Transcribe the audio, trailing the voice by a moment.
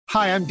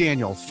Hi, I'm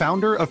Daniel,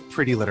 founder of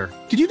Pretty Litter.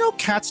 Did you know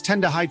cats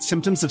tend to hide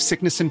symptoms of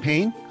sickness and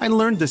pain? I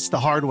learned this the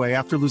hard way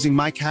after losing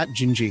my cat,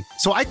 Gingy.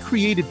 So I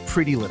created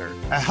Pretty Litter,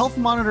 a health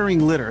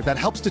monitoring litter that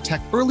helps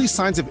detect early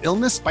signs of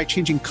illness by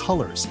changing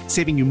colors,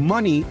 saving you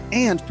money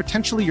and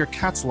potentially your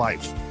cat's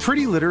life.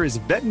 Pretty Litter is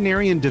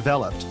veterinarian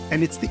developed,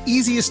 and it's the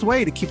easiest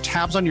way to keep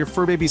tabs on your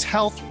fur baby's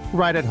health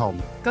right at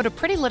home. Go to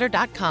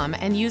prettylitter.com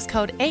and use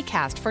code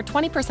ACAST for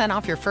 20%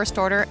 off your first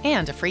order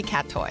and a free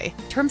cat toy.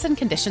 Terms and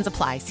conditions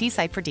apply. See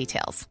site for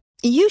details.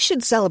 You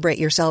should celebrate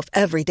yourself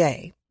every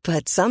day,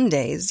 but some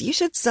days you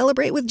should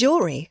celebrate with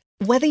jewelry.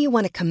 Whether you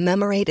want to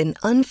commemorate an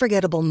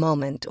unforgettable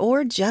moment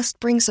or just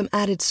bring some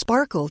added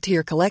sparkle to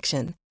your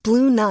collection,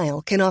 Blue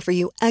Nile can offer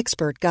you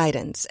expert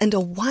guidance and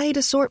a wide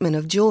assortment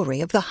of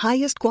jewelry of the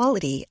highest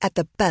quality at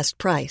the best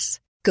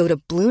price. Go to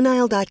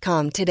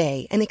BlueNile.com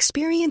today and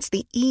experience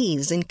the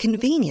ease and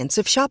convenience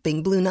of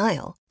shopping Blue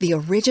Nile, the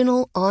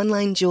original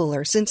online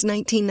jeweler since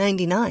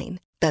 1999.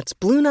 That's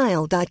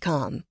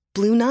BlueNile.com.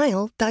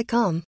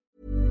 BlueNile.com.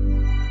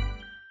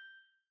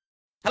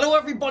 Hello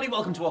everybody,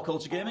 welcome to What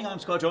Culture Gaming. I'm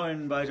Scott,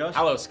 joined by Josh.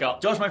 Hello,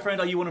 Scott. Josh, my friend,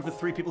 are you one of the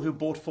 3 people who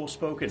bought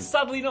Forspoken?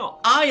 Sadly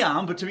not. I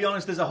am, but to be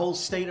honest, there's a whole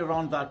state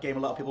around that game. A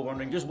lot of people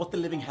wondering just what the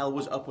living hell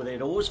was up with it.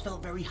 It always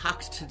felt very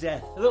hacked to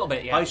death. A little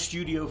bit, yeah. By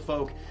studio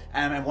folk.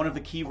 And one of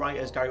the key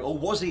writers, Gary, or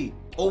was he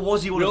one of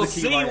the key writers? We'll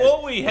see,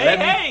 won't we?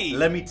 Hey!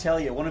 Let me tell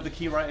you, one of the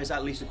key writers,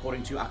 at least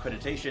according to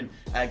accreditation,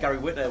 Gary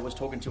Whitta was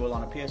talking to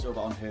Alana Pierce over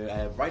on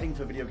her Writing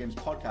for Video Games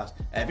podcast,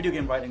 Video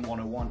Game Writing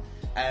 101,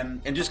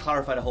 and just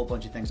clarified a whole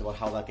bunch of things about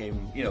how that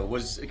game,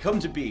 was come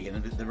to be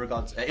in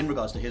regards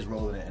to his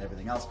role in it and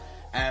everything else.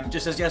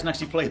 Just says he hasn't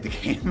actually played the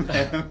game.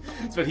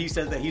 So he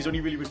says that he's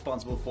only really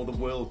responsible for the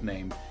world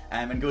name,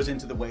 and goes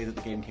into the way that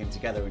the game came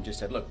together and just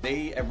said, look,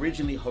 they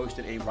originally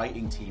hosted a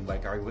writing team where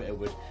Gary Whitta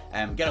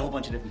would get a whole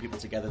bunch of different people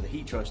together that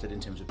he trusted in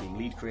terms of being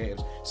lead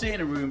creatives, sit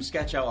in a room,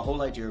 sketch out a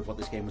whole idea of what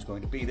this game was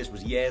going to be. This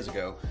was years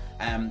ago,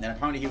 and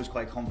apparently he was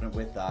quite confident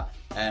with that.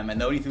 And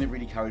the only thing that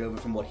really carried over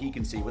from what he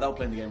can see, without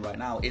playing the game right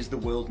now, is the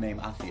world name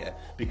Athia.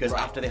 Because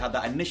after they had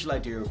that initial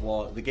idea of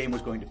what the game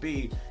was going to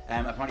be,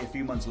 apparently a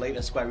few months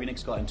later, Square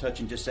Enix got in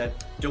touch and just said,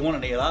 don't want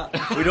any of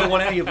that. We don't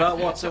want any of that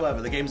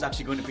whatsoever. The game's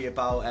actually going to be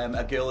about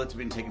a girl that's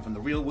been taken from the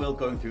real world,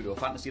 going through to a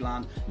fantasy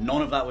land.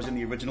 None of that was in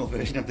the original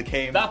version of the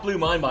game. That blew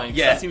my mind.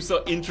 Yeah. That seems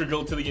so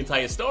integral to the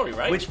entire story,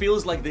 right? Which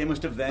feels like they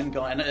must have then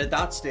gone, and at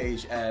that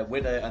stage,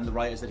 Whitta and the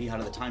writers that he had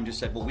at the time just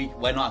said, well,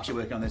 we're not actually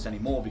working on this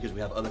anymore because we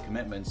have other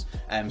commitments.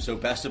 So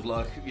best of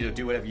luck,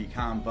 do whatever you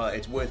can, but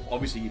it's worth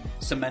obviously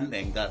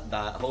cementing that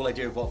whole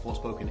idea of what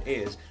Forspoken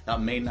is,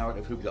 that main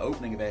narrative hook, the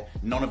opening of it,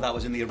 none of that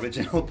was in the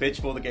original pitch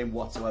for the game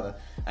whatsoever,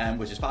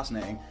 which is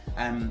fascinating.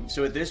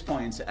 So at this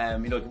point,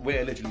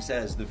 Whitta literally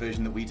says the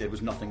version that we did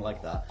was nothing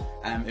like that.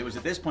 It was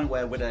at this point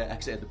where Whitta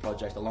exited the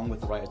project along with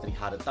the writers that he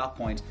had at that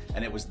point,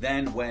 and it was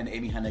then when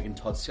Amy Hennig and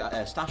Todd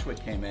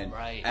Stashwick came in.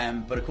 Right.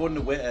 But according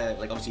to Whitta,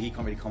 obviously he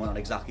can't really comment on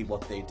exactly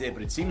what they did,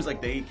 but it seems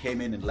like they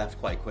came in and left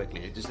quite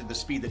quickly. Just at the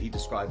speed that he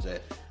describes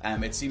it,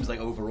 it seems like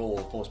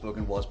overall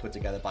Forspoken was put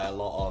together by a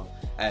lot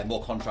of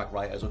more contract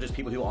writers, or just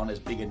people who aren't as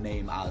big a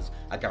name as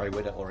Gary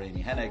Whitta or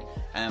Amy Hennig.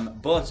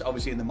 But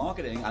obviously in the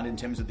marketing and in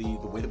terms of the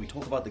way that we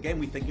talk about the game,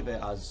 we think of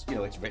it as,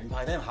 it's written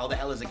by them. How the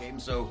hell is a game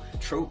so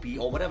tropey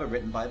or whatever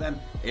written by them?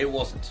 It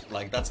wasn't.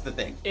 That's the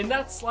thing. And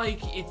that's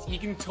you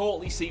can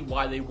totally see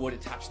why they would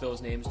attach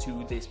those names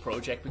to this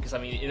project, because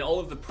in all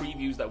of the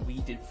previews that we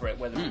did for it,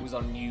 whether it was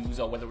on news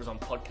or whether it was on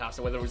podcasts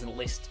or whether it was in a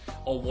list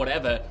or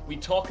whatever, we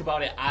talk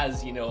about it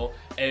as,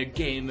 a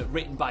game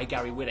written by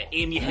Gary Whitta,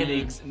 Amy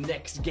Hennig's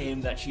next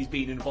game that she's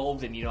been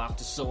involved in,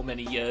 after so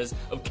many years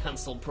of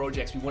cancelled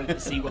projects. We wanted to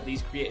see what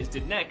these creators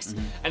did next,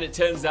 and it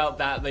turns out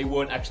that they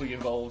weren't actually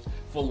involved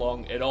for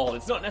long at all.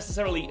 It's not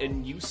necessarily a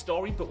new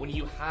story, but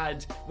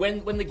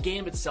when the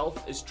game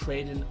itself is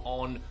trading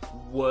on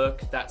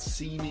work that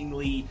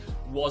seemingly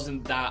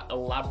wasn't that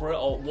elaborate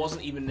or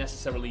wasn't even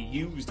necessarily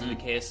used in the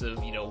case of,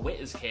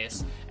 Whitta's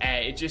case,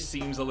 it just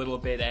seems a little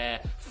bit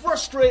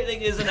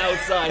frustrating as an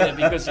outsider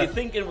because you're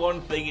thinking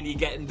one thing and you're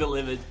getting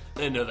delivered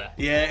another.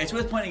 Yeah, it's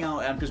worth pointing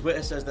out because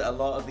Whitta says that a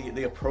lot of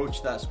the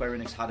approach that Square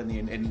Enix had at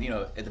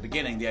the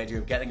beginning, the idea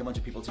of getting a bunch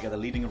of people together,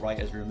 leading a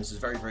writer's room, this is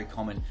very, very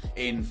common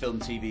in film,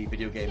 TV,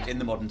 video games in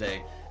the modern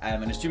day,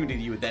 and assuming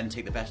you would then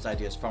take the best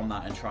ideas from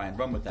that and try and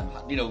run with them,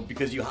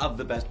 because you have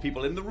the best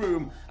people in the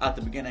room at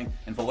the beginning,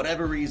 and for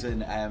whatever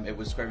reason, it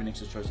was Square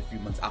Enix's choice a few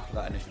months after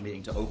that initial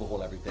meeting to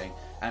overhaul everything.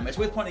 It's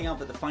worth pointing out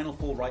that the final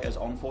 4 writers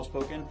on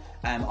Forspoken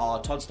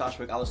are Todd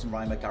Stashwick, Alison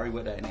Reimer, Gary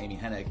Whitta, and Amy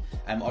Hennig.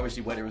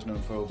 Obviously, Whitta is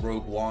known for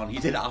Rogue One. He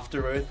did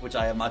After Earth, which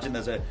I imagine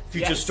there's a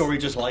future story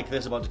just like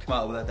this about to come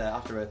out with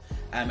After Earth.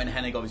 And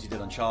Hennig obviously did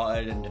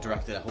Uncharted and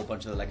directed a whole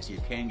bunch of the Legacy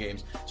of Kain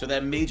games. So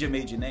they're major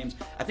names.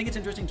 I think it's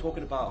interesting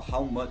talking about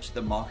how much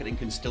the marketing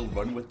can still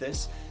run with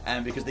this,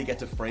 because they get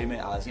to frame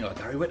it as, a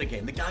Gary Whitta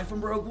game, the guy from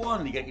Rogue One,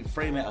 and you get to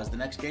frame it as the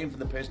next game from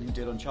the person who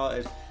did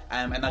Uncharted.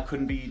 And that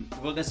couldn't be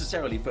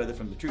necessarily further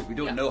from the truth. We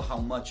don't know how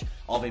much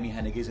of Amy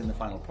Hennig is in the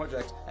final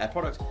product,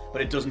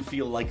 but it doesn't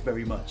feel like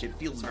very much. It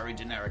feels very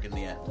generic in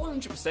the end.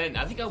 100%.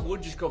 I think I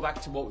would just go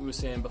back to what we were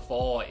saying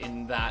before,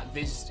 in that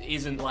this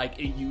isn't like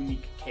a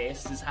unique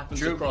case. This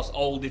happens across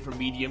all different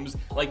mediums.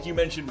 Like you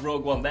mentioned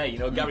Rogue One there,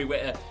 Gary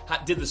Whitta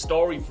did the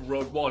story for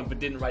Rogue One, but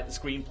didn't write the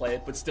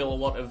screenplay, but still a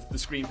lot of the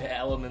screenplay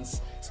elements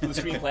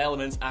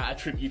are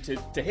attributed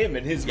to him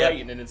and his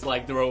writing, and it's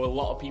like there are a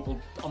lot of people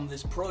on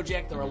this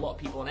project, there are a lot of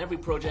people on every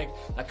project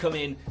that come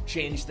in,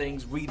 change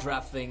things,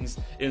 redraft things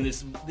in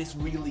this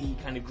really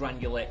kind of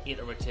granular,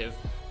 iterative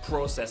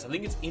process. I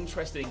think it's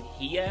interesting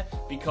here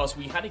because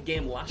we had a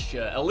game last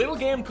year, a little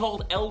game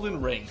called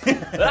Elden Ring,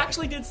 that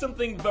actually did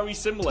something very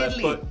similar,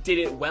 but did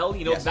it well.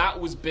 That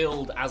was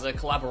billed as a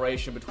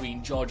collaboration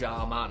between George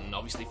R. R. Martin,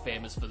 obviously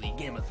famous for the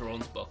Game of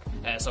Thrones book,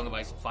 Song of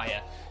Ice and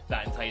Fire,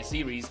 that entire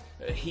series.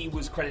 He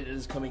was credited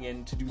as coming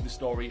in to do the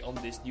story on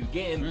this new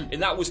game,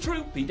 and that was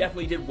true. He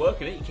definitely did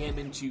work in it. He came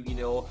in to,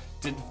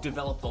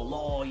 develop the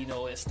lore,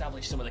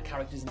 establish some of the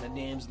characters and the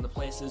names and the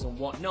places and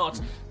whatnot,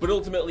 but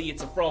ultimately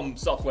it's a From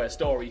Software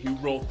story who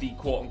wrote the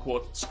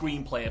quote-unquote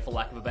screenplay, for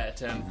lack of a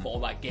better term, for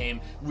that game,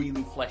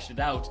 really fleshed it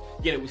out,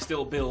 yet it was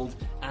still billed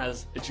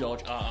as a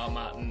George R. R.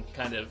 Martin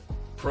kind of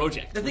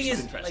project. The thing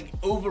is,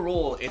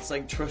 overall, it's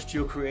trust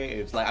your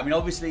creatives.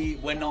 Obviously,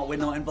 we're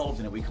not involved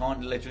in it. We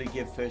can't literally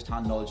give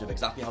first-hand knowledge of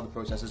exactly how the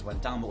processes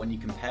went down. But when you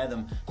compare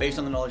them based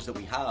on the knowledge that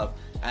we have,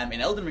 in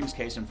Elden Ring's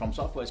case and From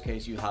Software's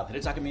case, you have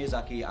Hidetaka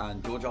Miyazaki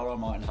and George R. R.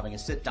 Martin having a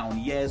sit-down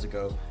years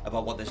ago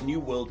about what this new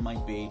world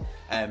might be.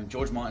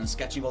 George Martin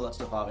sketching all that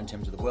stuff out in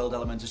terms of the world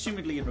elements,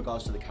 assumedly in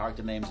regards to the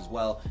character names as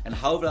well, and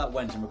however that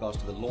went in regards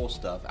to the lore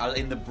stuff,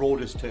 in the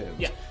broadest terms.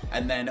 Yeah.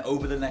 And then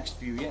over the next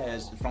few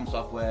years, From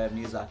Software,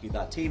 Miyazaki,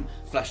 that team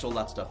fleshed all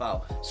that stuff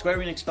out. Square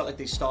Enix felt like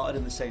they started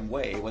in the same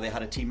way, where they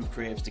had a team of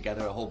creatives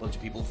together, a whole bunch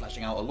of people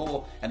fleshing out a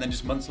lore, and then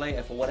just months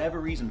later, for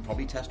whatever reason,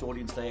 probably test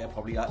audience data,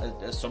 probably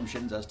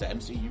assumptions as to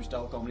MCU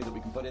style comedy that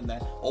we can put in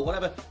there, or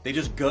whatever, they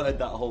just gutted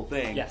that whole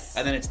thing. Yes.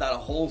 And then it's that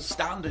whole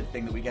standard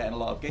thing that we get in a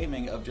lot of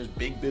gaming of just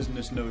big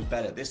business knows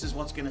better. This is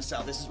what's going to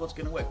sell, this is what's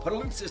going to work, put a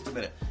loot system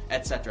in it,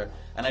 etc.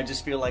 And I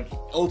just feel like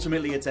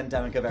ultimately it's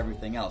endemic of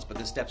everything else, but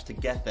the steps to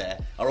get there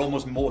are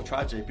almost more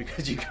tragic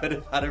because you could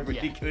have had a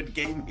really good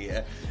game here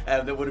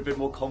that would have been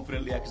more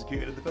confidently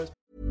executed in the first.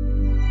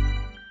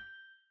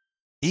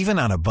 Even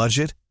on a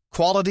budget,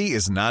 quality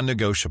is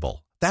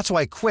non-negotiable. That's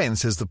why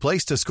Quince is the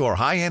place to score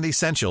high-end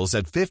essentials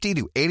at 50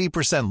 to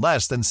 80%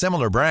 less than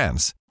similar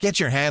brands.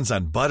 Get your hands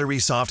on buttery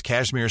soft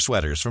cashmere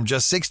sweaters from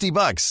just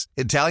 $60,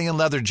 Italian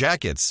leather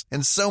jackets,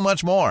 and so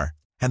much more.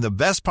 And the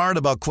best part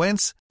about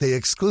Quince, they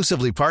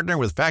exclusively partner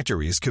with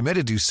factories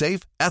committed to safe,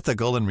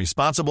 ethical, and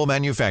responsible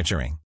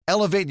manufacturing.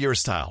 Elevate your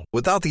style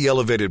without the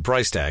elevated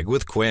price tag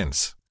with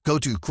Quince. Go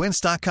to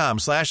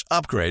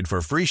quince.com/upgrade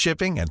for free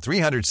shipping and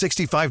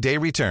 365-day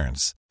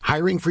returns.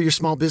 Hiring for your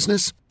small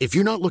business? If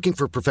you're not looking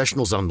for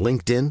professionals on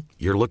LinkedIn,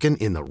 you're looking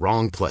in the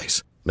wrong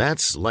place.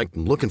 That's like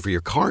looking for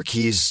your car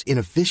keys in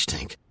a fish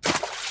tank.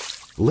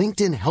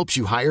 LinkedIn helps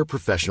you hire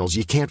professionals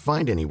you can't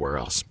find anywhere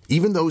else,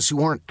 even those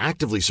who aren't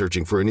actively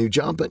searching for a new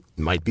job but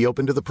might be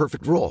open to the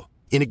perfect role.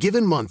 In a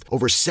given month,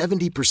 over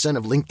 70%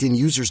 of LinkedIn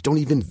users don't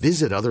even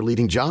visit other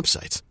leading job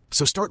sites.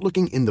 So start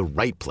looking in the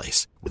right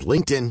place. With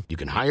LinkedIn, you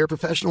can hire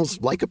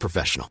professionals like a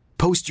professional.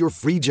 Post your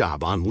free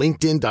job on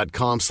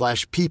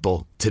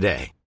linkedin.com/people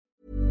today.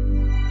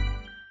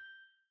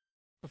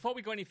 Before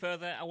we go any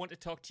further, I want to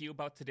talk to you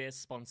about today's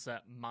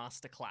sponsor,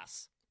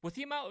 Masterclass. With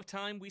the amount of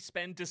time we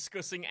spend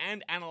discussing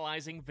and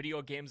analysing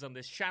video games on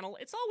this channel,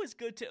 it's always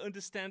good to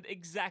understand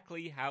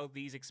exactly how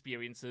these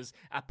experiences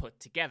are put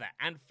together.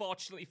 And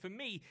fortunately for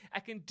me,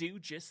 I can do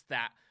just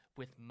that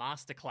with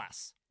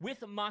Masterclass. With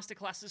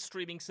Masterclass's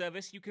streaming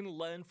service, you can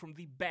learn from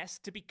the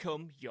best to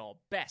become your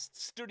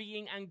best,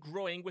 studying and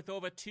growing with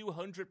over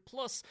 200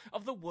 plus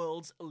of the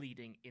world's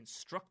leading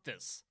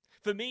instructors.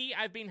 For me,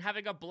 I've been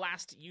having a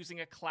blast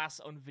using a class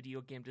on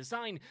video game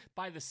design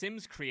by The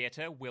Sims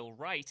creator Will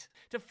Wright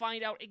to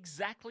find out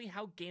exactly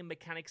how game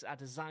mechanics are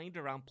designed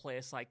around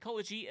player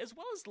psychology, as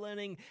well as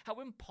learning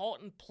how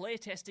important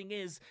playtesting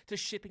is to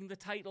shipping the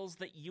titles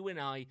that you and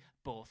I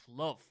both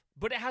love.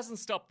 But it hasn't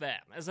stopped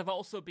there, as I've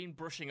also been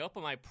brushing up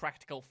on my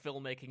practical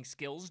filmmaking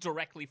skills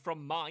directly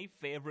from my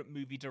favourite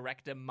movie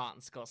director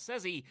Martin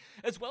Scorsese,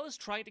 as well as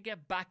trying to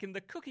get back in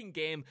the cooking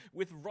game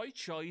with Roy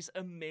Choi's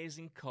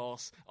amazing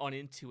course on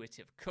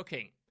intuitive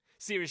cooking.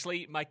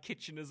 Seriously, my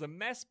kitchen is a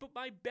mess, but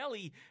my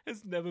belly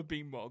has never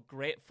been more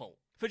grateful.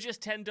 For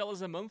just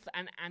 $10 a month,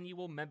 an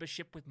annual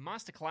membership with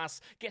Masterclass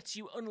gets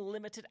you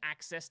unlimited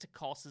access to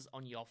courses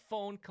on your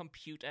phone,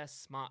 computer,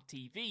 smart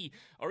TV,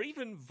 or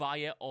even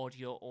via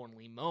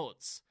audio-only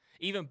modes.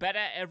 Even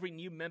better, every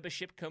new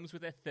membership comes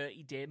with a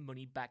 30-day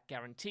money-back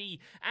guarantee,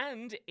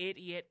 and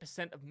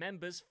 88% of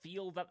members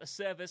feel that the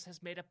service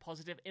has made a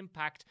positive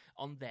impact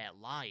on their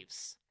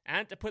lives.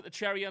 And to put the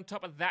cherry on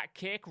top of that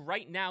cake,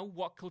 right now,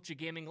 What Culture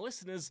Gaming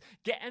listeners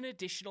get an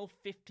additional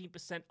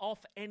 15%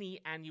 off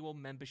any annual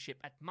membership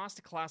at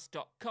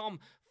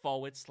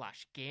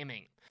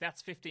masterclass.com/gaming.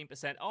 That's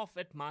 15% off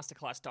at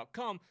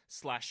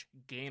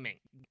masterclass.com/gaming.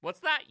 What's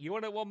that? You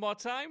want it one more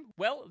time?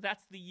 Well,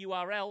 that's the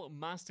URL,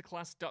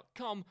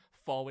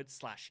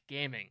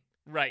 masterclass.com/gaming.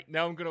 Right,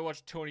 now I'm going to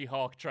watch Tony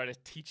Hawk try to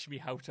teach me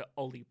how to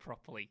ollie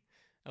properly.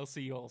 I'll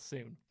see you all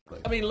soon.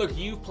 I mean, look,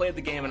 you've played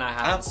the game and I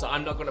haven't, so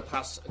I'm not going to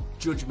pass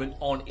judgment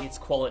on its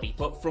quality.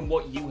 But from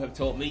what you have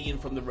told me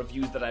and from the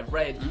reviews that I've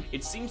read,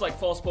 it seems like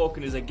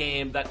Forspoken is a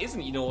game that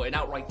isn't, an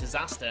outright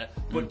disaster,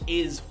 but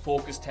is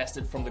focus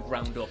tested from the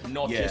ground up.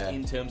 Not just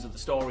in terms of the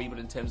story, but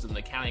in terms of the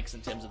mechanics, in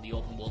terms of the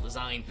open world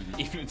design,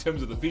 even in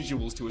terms of the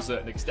visuals to a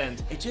certain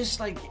extent. It just,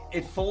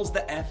 it falls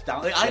the F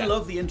down. I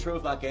love the intro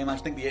of that game. I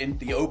think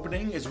the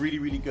opening is really,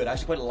 really good. I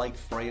actually quite like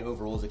Freya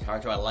overall as a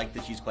character. I like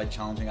that she's quite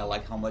challenging. I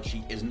like how much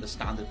she isn't a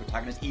standard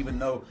protagonist, even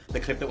though the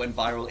clip that went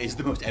viral is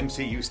the most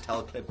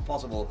MCU-style clip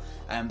possible.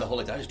 The whole,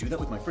 did I just do that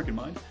with my freaking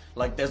mind?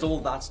 There's all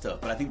that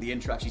stuff, but I think the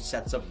intro actually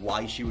sets up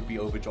why she would be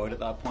overjoyed at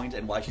that point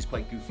and why she's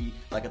quite goofy,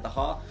 at the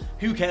heart.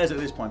 Who cares at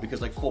this point,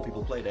 because 4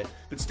 people played it.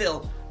 But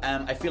still,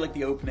 I feel like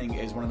the opening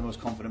is one of the most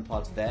confident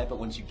parts there, but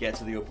once you get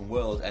to the open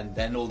world, and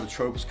then all the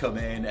tropes come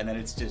in, and then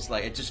it's just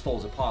it just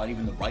falls apart,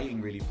 even the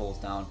writing really falls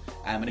down,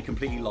 and it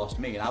completely lost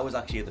me. And I was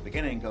actually at the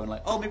beginning going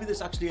oh, maybe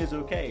this actually is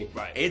okay.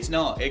 Right. It's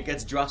not. It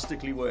gets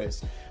drastically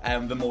worse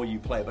the more you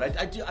play. But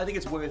I think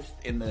it's worth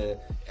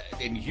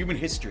in human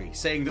history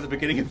saying that the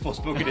beginning of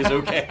Forspoken is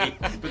okay,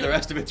 but the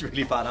rest of it's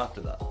really bad after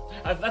that.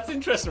 That's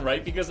interesting,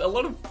 right? Because a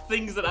lot of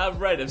things that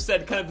I've read have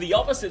said kind of the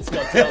opposite,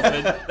 Scott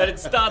Telford, that it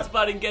starts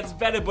bad and gets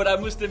better, but I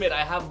must admit,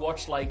 I have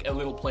watched a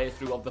little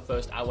playthrough of the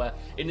first hour,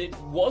 and it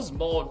was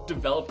more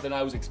developed than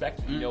I was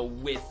expecting,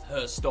 with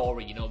her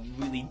story,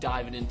 really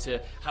diving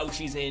into how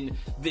she's in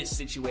this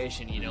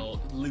situation,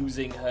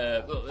 losing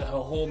her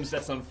home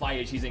sets on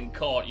fire, she's in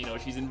court,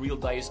 she's in real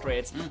dire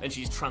straits, and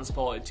she's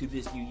transported to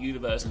this new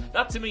universe.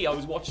 That, to me, I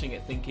was watching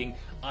it thinking,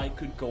 I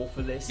could go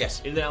for this.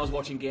 Yes. And then I was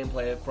watching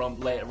gameplay from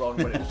later on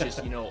when it was just,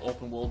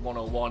 open world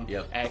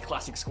 101,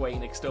 classic Square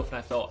Enix stuff, and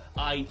I thought,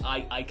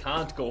 I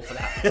can't go for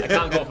that. I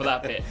can't go for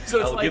that bit. So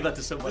it's I'll give that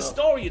to someone else. The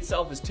story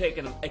itself has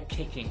taken a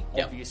kicking,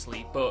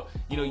 obviously, but,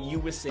 you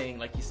were saying,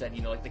 like you said,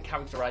 the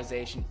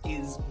characterization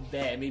is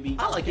there, maybe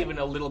given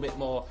a little bit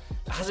more,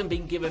 hasn't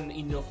been given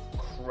enough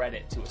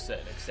credit to a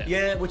certain extent.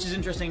 Yeah, which is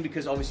interesting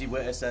because obviously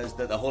Witter says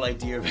that the whole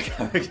idea of a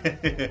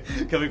character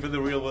coming from the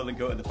real world and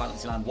going to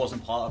Fantasyland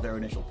wasn't part of their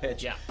initial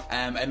pitch. Yeah.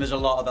 And there's a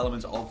lot of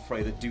elements of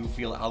Frey that do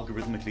feel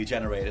algorithmically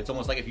generated. It's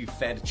almost like if you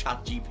fed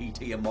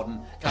ChatGPT a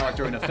modern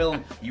character in a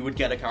film, you would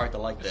get a character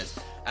like this.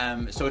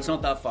 So it's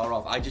not that far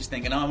off. I just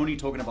think, and I'm only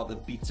talking about the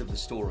beats of the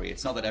story.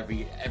 It's not that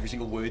every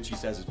single word she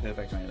says is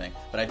perfect or anything,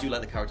 but I do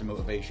like the character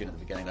motivation at the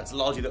beginning. That's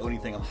largely the only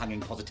thing I'm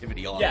hanging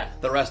positivity on. Yeah.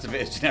 The rest of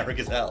it is generic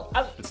as hell.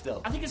 But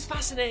still. I think it's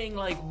fascinating,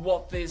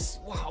 what this...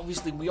 Well,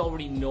 obviously, we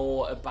already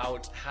know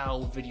about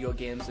how video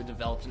games are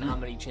developed and how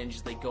many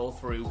changes they go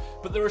through,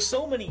 but there are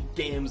so many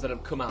games that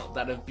have come out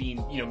that have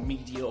been,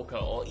 mediocre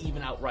or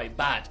even outright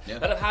bad,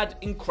 that have had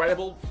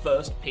incredible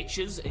first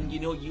pitches, and,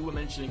 you were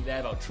mentioning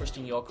there about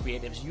trusting your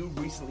creatives. You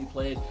recently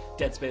played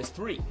Dead Space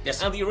 3.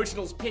 Yes. And the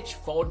original's pitch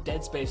for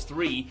Dead Space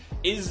 3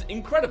 is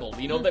incredible.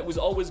 That was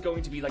always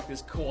going to be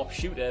this co-op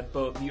shooter,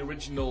 but the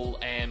original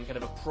kind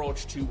of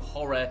approach to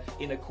horror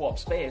in a co-op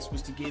space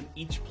was to give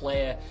each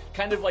player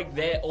kind of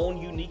their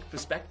own unique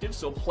perspective.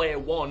 So player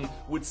 1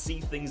 would see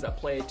things that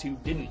player 2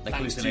 didn't. Like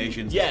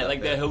hallucinations.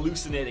 They're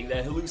hallucinating.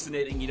 They're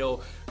hallucinating,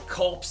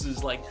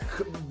 corpses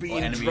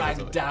being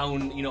dragged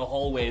down,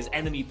 hallways.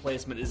 Enemy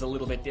placement is a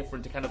little bit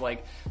different to kind of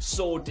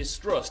sow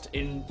distrust,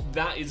 and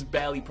that is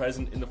barely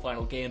present in the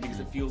final game because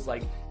it feels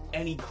like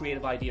any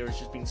creative idea has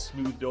just been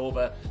smoothed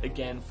over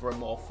again for a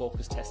more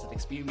focus tested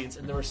experience.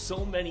 And there are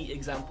so many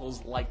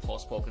examples like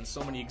Forspoken,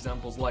 so many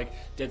examples like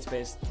Dead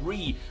Space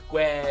 3,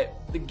 where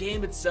the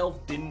game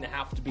itself didn't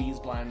have to be as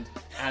bland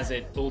as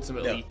it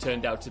ultimately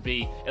turned out to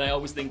be. And I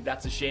always think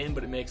that's a shame,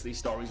 but it makes these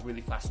stories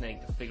really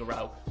fascinating to figure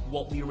out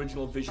what the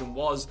original vision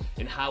was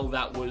and how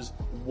that was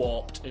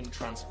warped and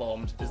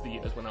transformed as the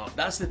years went on.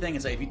 That's the thing,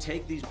 is that if you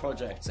take these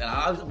projects,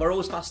 and we're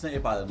always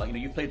fascinated by them,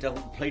 you've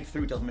played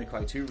through Devil May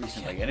Cry 2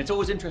 recently, and it's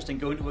always interesting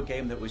going to a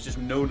game that was just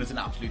known as an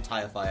absolute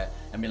tire fire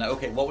and being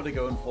okay, what were they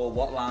going for?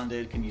 What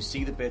landed? Can you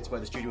see the bits where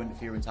the studio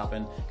interference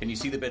happened? Can you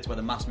see the bits where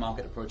the mass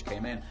market approach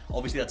came in?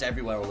 Obviously, that's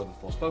everywhere all over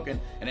Forspoken.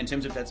 And in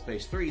terms of Dead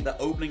Space 3, the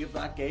opening of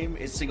that game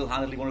is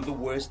single-handedly one of the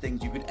worst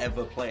things you could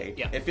ever play.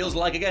 Yeah. It feels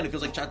like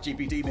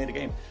ChatGPT made a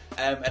game,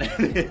 and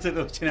it's the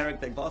most generic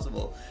thing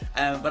possible.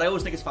 But I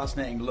always think it's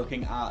fascinating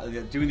looking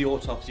at doing the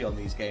autopsy on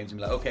these games and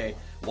be okay,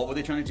 what were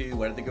they trying to do?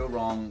 Where did they go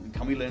wrong?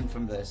 Can we learn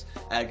from this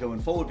going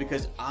forward?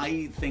 Because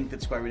I think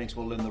that Square Enix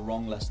will learn the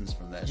wrong lessons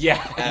from this. Yeah,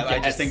 I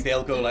just think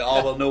they'll go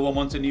no one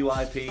wants a new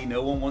IP,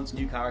 no one wants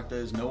new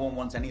characters, no one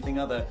wants anything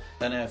other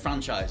than a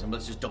franchise, and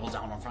let's just double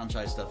down on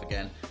franchise stuff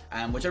again.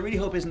 Which I really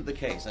hope isn't the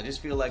case. I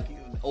just feel like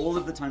all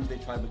of the times they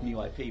tried with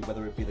new IP,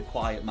 whether it be The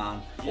Quiet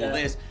Man or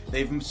this,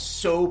 they've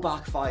so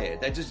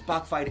backfired. They're just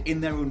backfired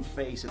in their own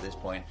face at this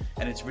point,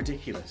 and it's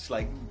ridiculous.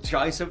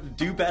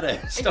 Do better.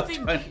 Stop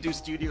trying to do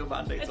studio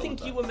mandates. I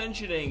think you were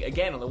mentioning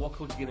again on the What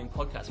Culture Gaming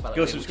podcast, by the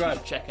Go way, subscribe.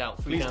 which you should check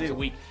out 3 Please times do. a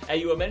week.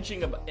 You were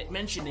mentioning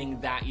mentioning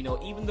that,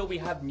 even though we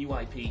have new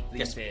IP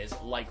these days,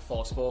 like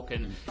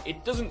Forspoken,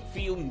 it doesn't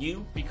feel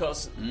new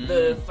because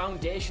the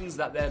foundations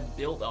that they're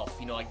built off,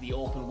 like the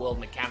open world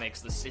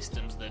mechanics, the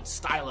systems, the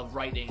style of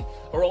writing,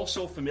 are all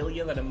so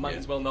familiar that it might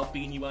as well not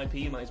be a new IP.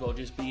 It might as well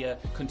just be a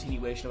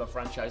continuation of a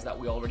franchise that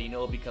we already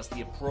know, because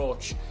the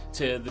approach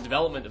to the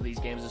development of these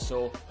games is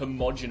so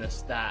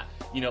homogenous that,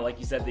 like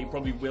you said, they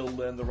probably will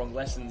learn the wrong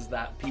lessons,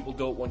 that people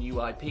don't want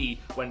new IP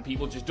when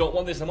people just don't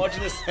want this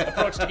homogenous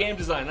approach to game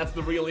design. That's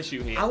the real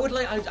issue here. I would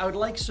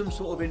like some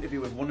sort of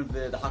interview with one of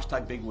the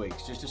hashtag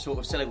bigwigs, just to sort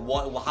of say,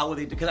 like, how are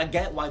they, because I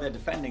get why they're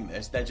defending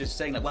this. They're just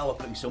saying, like, well, we're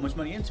putting so much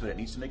money into it, it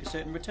needs to make a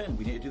certain return.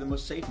 We need to do the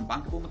most safe and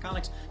bankable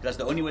mechanics, because that's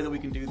the only way that we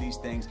can do these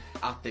things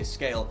at this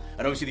scale.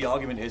 And obviously the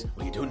argument is,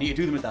 well, you don't need to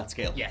do them at that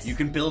scale. Yes. You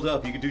can build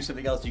up, you can do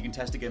something else, you can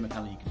test a game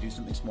mechanically, you can do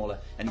something smaller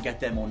and get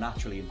there more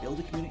naturally and build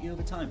a community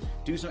over time.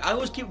 Do something. I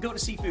always go to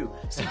Sifu.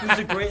 Sifu is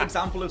a great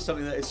example of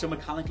something that is so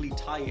mechanically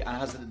tight and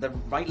has the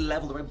right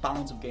level, the right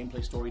balance of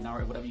gameplay, story,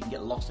 narrative, whatever. You can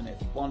get lost in it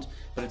if you want,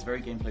 but it's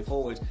very gameplay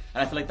forward.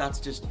 And I feel like that's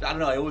just, I don't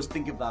know, I always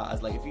think of that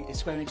as like, if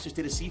Square Enix just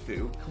did a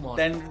Sifu,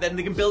 then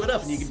they can build it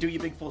up and you can do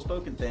your big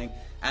Forspoken thing.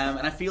 And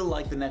I feel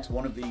like the next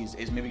one of these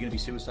is maybe going to be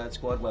Suicide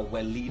Squad, where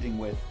we're leading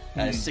with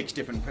 6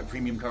 different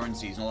premium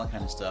currencies and all that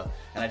kind of stuff.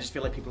 And I just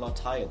feel like people are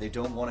tired. They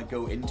don't want to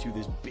go into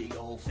this big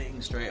old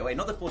thing straight away.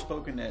 Not that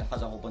Forspoken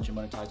has a whole bunch of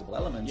monetizable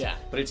elements,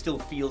 but it still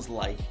feels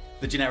like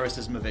the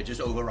genericism of it just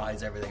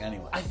overrides everything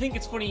anyway. I think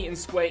it's funny in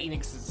Square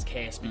Enix's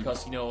case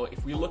because,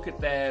 if we look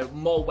at their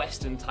more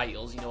Western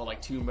titles,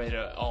 like Tomb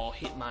Raider or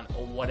Hitman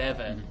or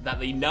whatever, that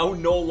they now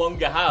no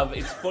longer have,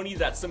 it's funny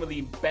that some of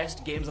the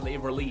best games that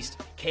they've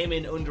released came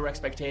in under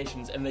expectations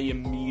and they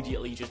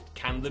immediately just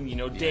canned them.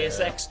 Deus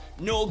Ex,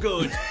 no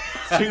good.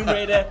 Tomb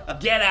Raider,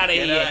 get out of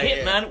here.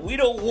 Hitman, we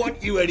don't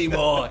want you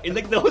anymore. And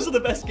those are the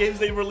best games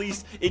they've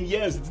released in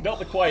years. It's not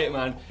The Quiet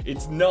Man.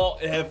 It's not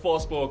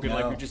Forspoken,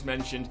 like we just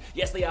mentioned.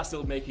 Yes, they are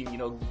still making,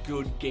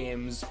 good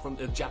games from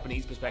the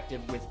Japanese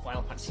perspective with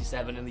Final Fantasy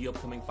VII and the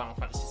upcoming Final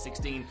Fantasy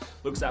XVI.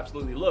 Looks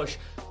absolutely lush.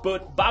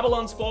 But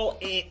Babylon's Fall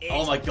ain't it.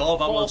 Oh my god,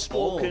 Babylon's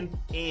Fall. Forspoken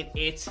ain't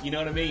it. You know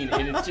what I mean?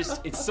 And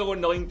it's so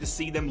annoying to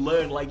see them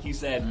learn, like you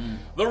said,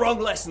 the wrong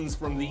lessons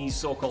from these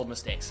so-called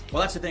mistakes.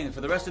 Well, that's the thing.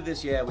 For the rest of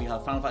this year, we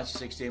have Final Fantasy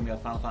 16, we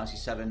have Final Fantasy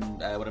 7,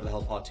 whatever the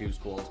hell Part 2 is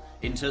called.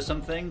 Into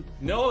something?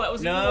 No, that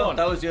was the other one.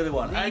 That was the other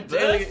one.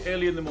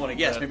 Early in the morning.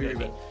 Yes, maybe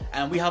Rebirth.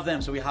 And we have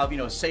them, so we have,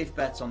 safe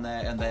bets on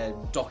their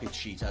docket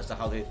sheet as to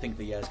how they think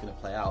the year is going to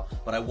play out.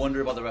 But I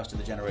wonder about the rest of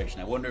the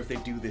generation. I wonder if they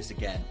do this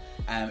again.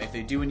 If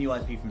they do a new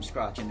IP from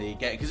scratch and they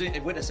get... Because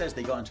Wither says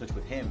they got in touch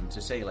with him to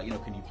say, like,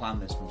 can you plan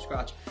this from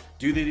scratch?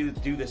 Do they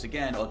do this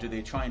again, or do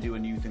they try and do a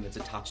new thing that's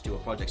attached to a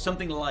project?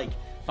 Something like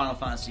Final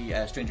Fantasy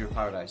Stranger of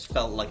Paradise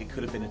felt like it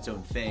could have been its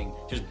own thing,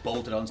 just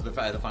bolted onto the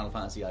Final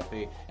Fantasy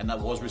IP, and that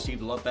was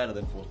received a lot better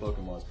than Forspoken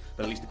was,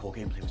 but at least the core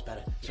gameplay was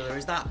better. So there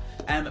is that.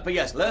 But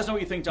yes, let us know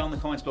what you think down in the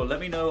comments below.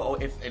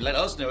 Let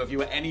us know if you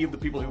were any of the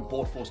people who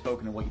bought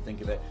Forspoken and what you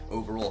think of it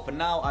overall. For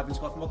now, I've been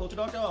Scott from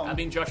WhatCulture.com. I've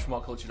been Josh from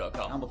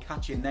WhatCulture.com. And we'll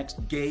catch you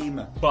next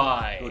game.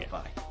 Bye.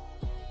 Goodbye.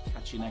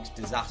 Catch you next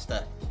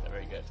disaster.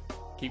 Very good.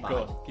 Keep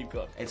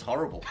going. It's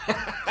horrible.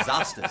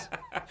 Disasters.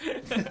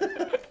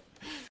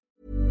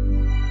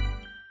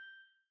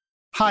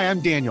 Hi,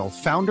 I'm Daniel,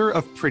 founder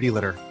of Pretty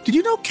Litter. Did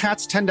you know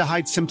cats tend to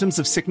hide symptoms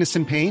of sickness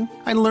and pain?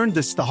 I learned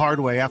this the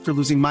hard way after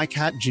losing my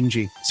cat,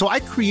 Gingy. So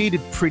I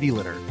created Pretty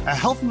Litter, a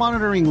health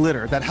monitoring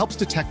litter that helps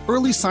detect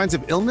early signs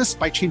of illness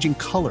by changing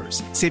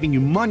colors, saving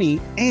you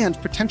money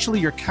and potentially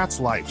your cat's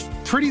life.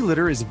 Pretty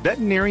Litter is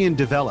veterinarian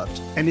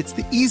developed, and it's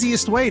the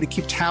easiest way to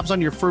keep tabs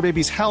on your fur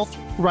baby's health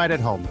right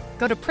at home.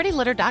 Go to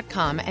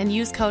prettylitter.com and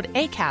use code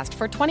ACAST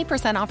for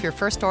 20% off your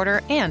first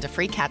order and a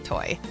free cat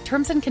toy.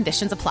 Terms and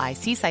conditions apply.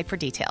 See site for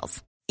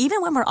details.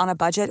 Even when we're on a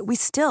budget, we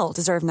still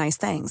deserve nice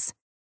things.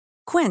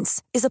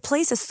 Quince is a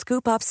place to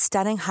scoop up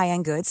stunning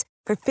high-end goods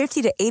for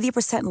 50 to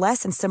 80%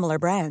 less than similar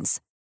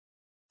brands.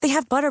 They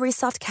have buttery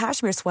soft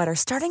cashmere sweaters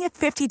starting at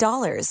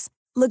 $50,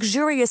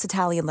 luxurious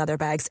Italian leather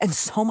bags, and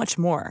so much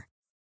more.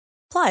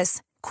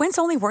 Plus, Quince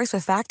only works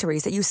with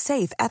factories that use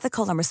safe,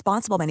 ethical, and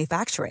responsible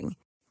manufacturing.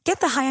 Get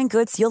the high-end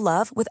goods you'll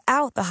love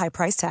without the high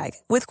price tag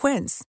with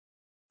Quince.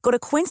 Go to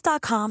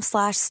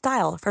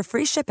quince.com/style for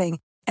free shipping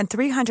and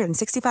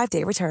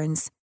 365-day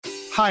returns.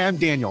 Hi, I'm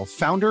Daniel,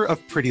 founder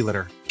of Pretty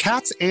Litter.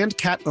 Cats and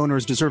cat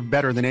owners deserve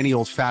better than any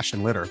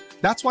old-fashioned litter.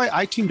 That's why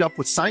I teamed up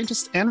with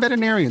scientists and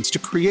veterinarians to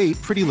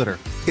create Pretty Litter.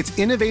 Its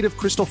innovative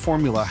crystal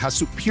formula has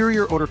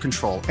superior odor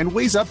control and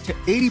weighs up to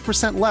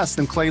 80% less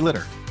than clay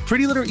litter.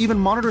 Pretty Litter even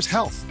monitors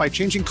health by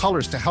changing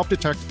colors to help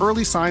detect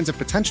early signs of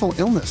potential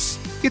illness.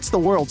 It's the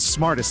world's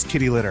smartest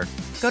kitty litter.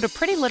 Go to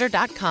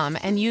prettylitter.com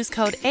and use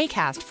code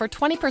ACAST for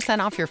 20%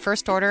 off your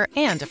first order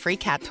and a free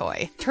cat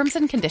toy. Terms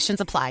and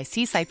conditions apply.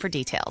 See site for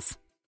details.